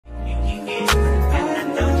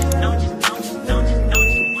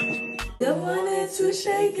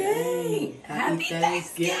gang. Happy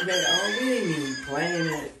Thanksgiving. Oh, we ain't even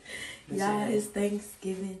playing it. Y'all, it's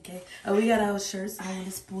Thanksgiving Day. Oh, we got our shirts on,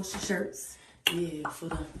 the sports shirts. Yeah, for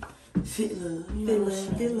the fit love.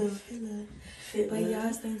 Fit love. But y'all,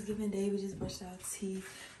 it's Thanksgiving Day. We just brushed our teeth.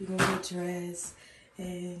 We gonna get dressed.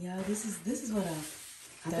 And y'all, this is what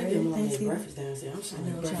I think they're like their breakfast downstairs. I'm trying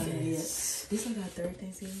to breakfast. This is like our third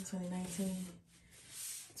Thanksgiving, 2019.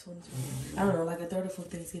 2020. I don't know, like a third or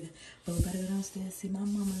fourth Thanksgiving. But we better go downstairs, see my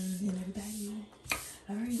mama and everybody.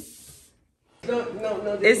 All right.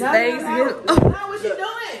 No. It's Thanksgiving. What you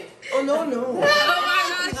doing? Oh, no. Oh my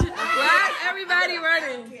gosh. Why is everybody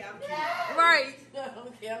running? Right.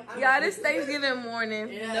 Y'all, this Thanksgiving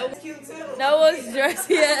morning. That was cute too. No one's dressed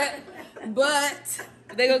yet. But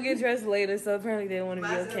they gonna get dressed later, so apparently they want to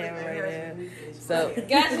be on camera right now. So,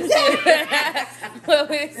 gotcha. Well,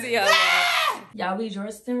 we'll see y'all later. Y'all, we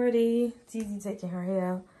dressed and ready. Tizzy taking her hair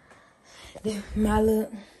out. My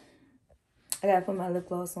look. I gotta put my lip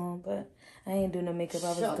gloss on, but I ain't doing no makeup. I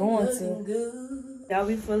was going to. Good. Y'all,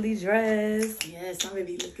 we fully dressed. Yes, I'm gonna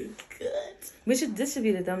be looking good. This should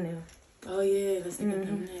be the thumbnail. Oh yeah, let's look at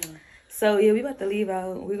them now. So yeah, we about to leave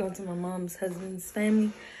out. We're going to my mom's husband's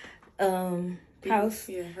family house.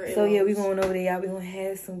 Yeah, so yeah, we going over there, y'all. We gonna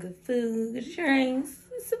have some good food, good drinks.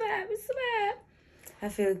 It's a vibe. I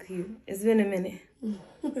feel cute. It's been a minute.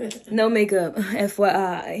 No makeup,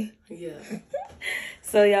 FYI. Yeah.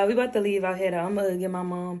 So y'all, we about to leave out here though. I'm gonna get my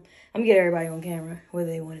mom. I'm gonna get everybody on camera, whether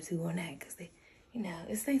they wanted to or not, cause they,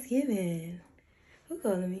 it's Thanksgiving. Who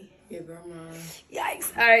calling me? Your grandma.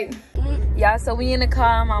 Yikes. All right. Y'all, so we in the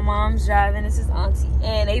car. My mom's driving. This is Auntie.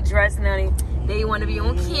 And they dressed now. They want to be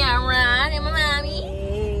on camera. And my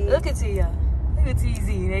mommy. Look at you, y'all. Look at TZ.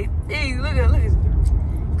 They look at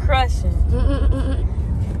crushing.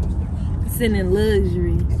 Sitting in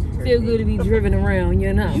luxury. Feel good to be driven around,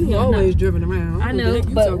 You always driven around. I know,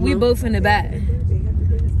 but we both in the back.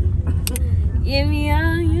 Yeah,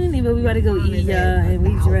 but we about to go eat, y'all. And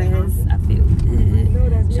we dressed. I feel good.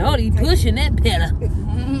 Shorty pushing that pedal.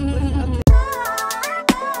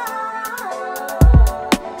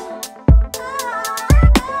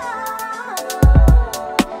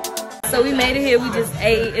 So we made it here. We just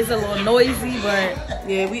ate. It's a little noisy, but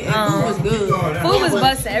yeah, we ate. Food was good. Food was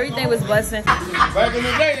busting. Everything was busting. Back in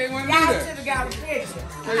the day, they wouldn't do that.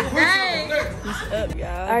 What's up,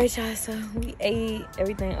 y'all? All right, y'all. So we ate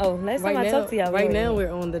everything. Oh, last time I talked to y'all. Right now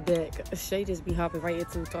we're on the deck. Shay just be hopping right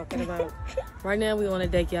into talking about. Right now we on the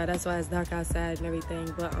deck, y'all. That's why it's dark outside and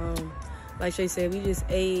everything. But like Shay said, we just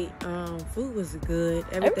ate. Food was good.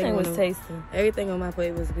 Everything was tasty. Everything on my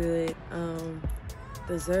plate was good.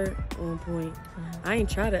 Dessert on point. I ain't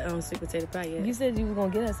tried the sweet potato pie yet. You said you was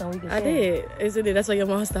gonna get us some. We could share. I did. It's in there. That's why your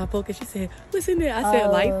mom stopped poking. She said, "What's in there?" I said,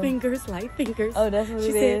 "Light fingers, light fingers." Oh, that's what she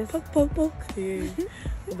it said, is. Poke. Yeah.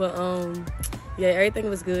 But yeah, everything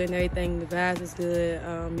was good and everything. The vibes was good.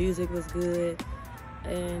 Music was good,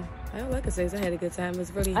 and like I said, I had a good time. It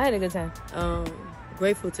was really. I had a good time.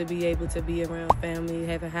 Grateful to be able to be around family,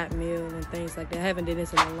 have a hot meal and things like that. I haven't done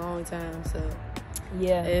this in a long time, so.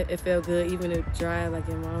 Yeah, it felt good even to drive, like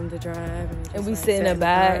your mom to drive, and we sit in the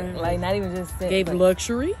back, like not even just sit. Gave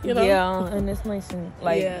luxury, Yeah, and this nice,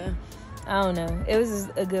 like yeah. I don't know. It was just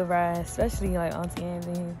a good ride, especially like Auntie Ann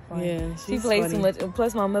being fun. Yeah, she played too much.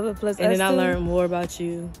 Plus my mother, plus and us then I too. learned more about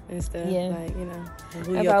you and stuff. Yeah, like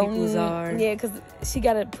who your peoples are. Yeah, because she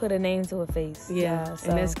got to put a name to her face. Yeah,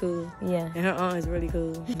 so, and that's cool. Yeah, and her aunt is really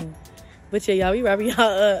cool. Mm-hmm. But yeah, y'all, we wrapping y'all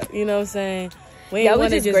up. You know what I'm saying? We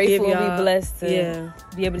just grateful to be blessed to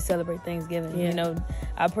be able to celebrate Thanksgiving. Yeah.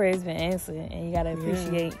 Our prayers been answered, and you gotta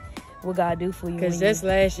appreciate what God do for you. Because just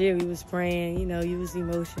last year we was praying, you was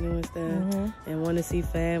emotional and stuff, and want to see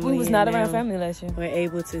family. We was not around family last year. We're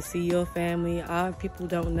able to see your family. Our people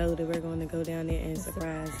don't know that we're going to go down there and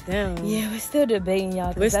surprise them. Yeah, we're still debating,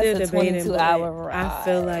 y'all. We're still debating, 22-hour ride. I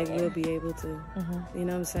feel like we'll be able to. You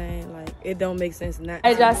know what I'm saying? Like, it don't make sense not.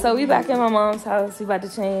 Hey, y'all, so we back in my mom's house. We about to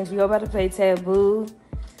change. We about to play Taboo.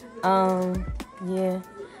 Yeah,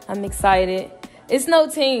 I'm excited. It's no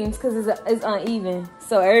teams because it's uneven.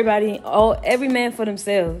 So every man for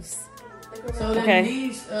themselves. So then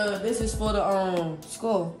this is for the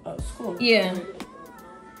school. Yeah.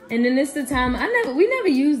 And then it's the time we never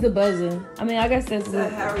use the buzzer. I mean, I guess that's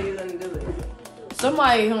how are you gonna do it?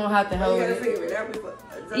 Somebody gonna have to hold it. Figure it out before.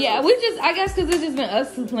 Yeah, I guess because it's just been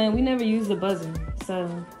us two playing. We never use the buzzer,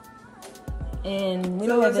 so. And we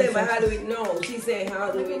don't have that. But how do we know? She's saying,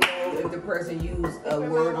 how do we know if the person used a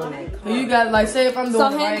word on that card? You got like, say if I'm doing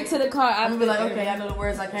so hand it to the card. I'm gonna be like, okay, I know the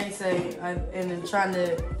words I can't say, and then trying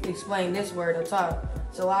to explain this word up top.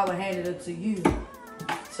 So I would hand it up to you.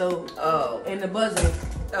 So in the buzzer,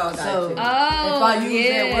 Oh, So, gotcha. if I use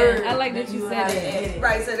that word, I like that you said it.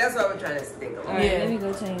 Right, so that's what we're trying to think of. All right, Yeah. let me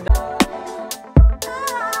go change.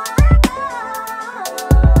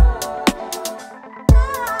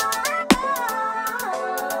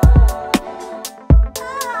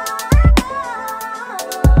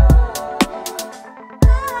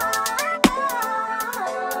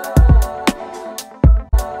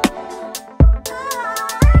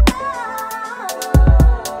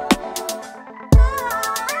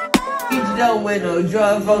 Don't wear no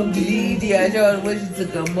drum, funky Jeezy. I showed when she took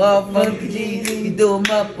a motherfucking Jeezy. You threw him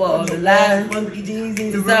up on the line. Funky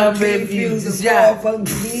Jeezy, the sound refused to shot.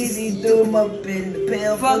 Funky Jeezy, threw him up in the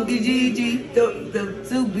pail. Funky Jeezy, the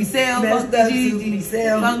Soupy Cell. Funky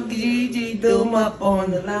Jeezy, Funky Jeezy, threw him up on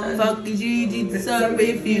the line. Funky Jeezy, the sun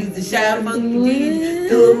refused to shot. Funky Jeezy,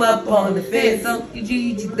 threw him up on the fence. Funky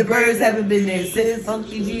Jeezy, the birds haven't been there since.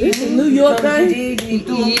 Funky Jeezy, This is New York, Funky Jeezy,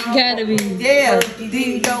 threw him You gotta be. yeah,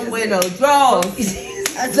 Funky don't wear no drawers.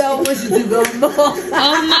 I don't want you to go more.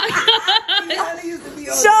 Oh my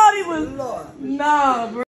Shawty was nah,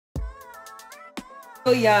 bro.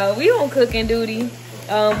 So y'all, we on cooking duty.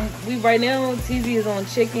 We right now TZ is on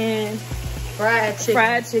chicken, Fried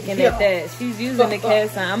chicken. at that. She's using the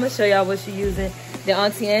cast iron. I'm gonna show y'all what she's using. The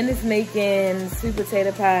Auntie Ann is making sweet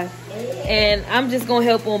potato pie, and I'm just gonna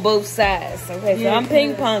help on both sides. Okay, so Yeah, I'm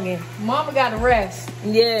ping ponging. Mama got to rest.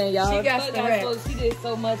 Yeah, y'all. She got the rest. She did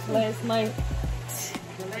so much last night,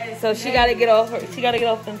 so she gotta get off her. She gotta get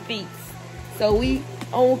off them feet. So we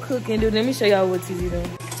on cooking duty. Let me show y'all what TZ doing.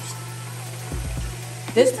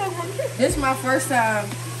 This my first time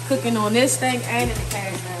cooking on this thing and in the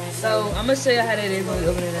cast iron. So I'm gonna show you how that is when we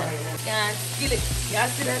open it up. Guys, feel it. Y'all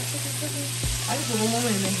see that chicken cooking? I just put one more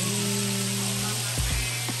in there.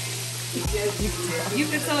 You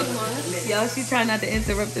can talk, Mom. Y'all, she trying not to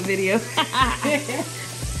interrupt the video.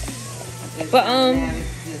 But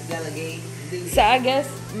so I guess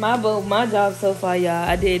my job so far, y'all.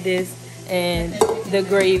 I did this and the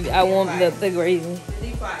gravy. I warmed up the gravy.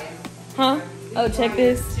 Huh? Oh, check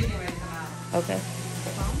this. Okay.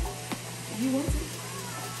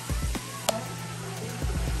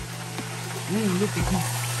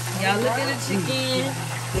 Y'all look at the chicken.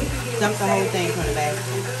 Dump the whole thing from the back.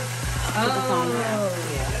 Oh.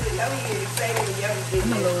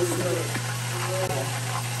 I'm a little slow.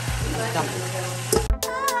 Dump it.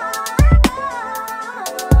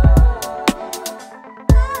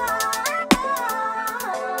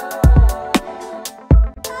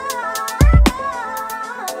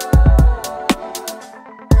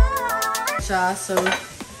 So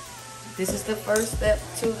this is the first step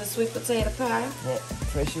to the sweet potato pie. Yeah,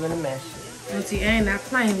 first you in the mash. Auntie Ann not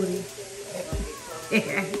playing with you.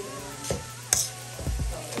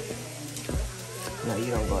 No,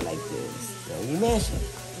 you don't go like this. No, you mash it.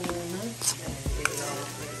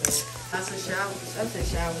 That's a shower. That's a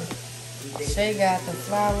shower. Shay got the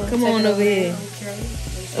flour. Come on over here.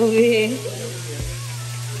 Over here.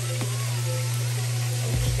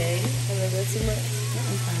 Okay. A little bit too much.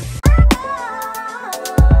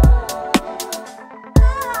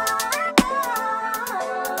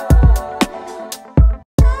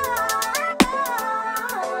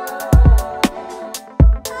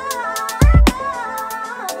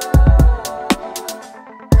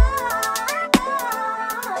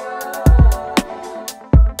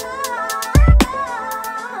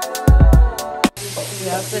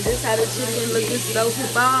 So this how the chicken looking so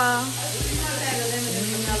far.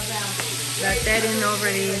 Got that in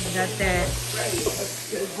already. Got that.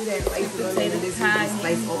 Potato pie.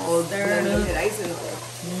 Slice all Stir it up.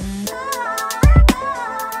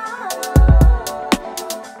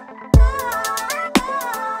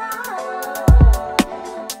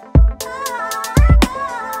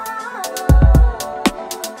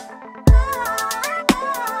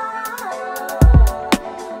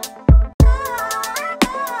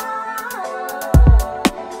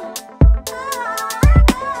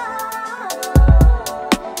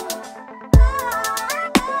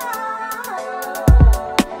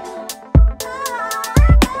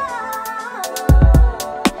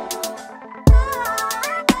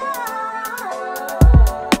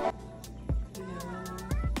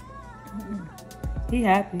 He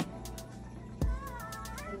happy.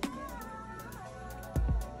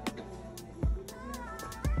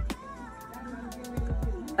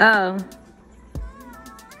 Oh.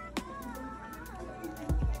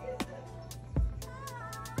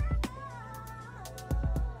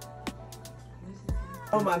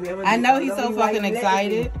 I know he's so fucking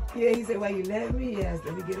excited. Yeah, he said, why you let me? Yes,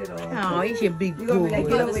 let me get it on. Oh, he's a big You gonna be like, boy.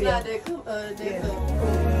 get over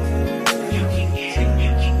there.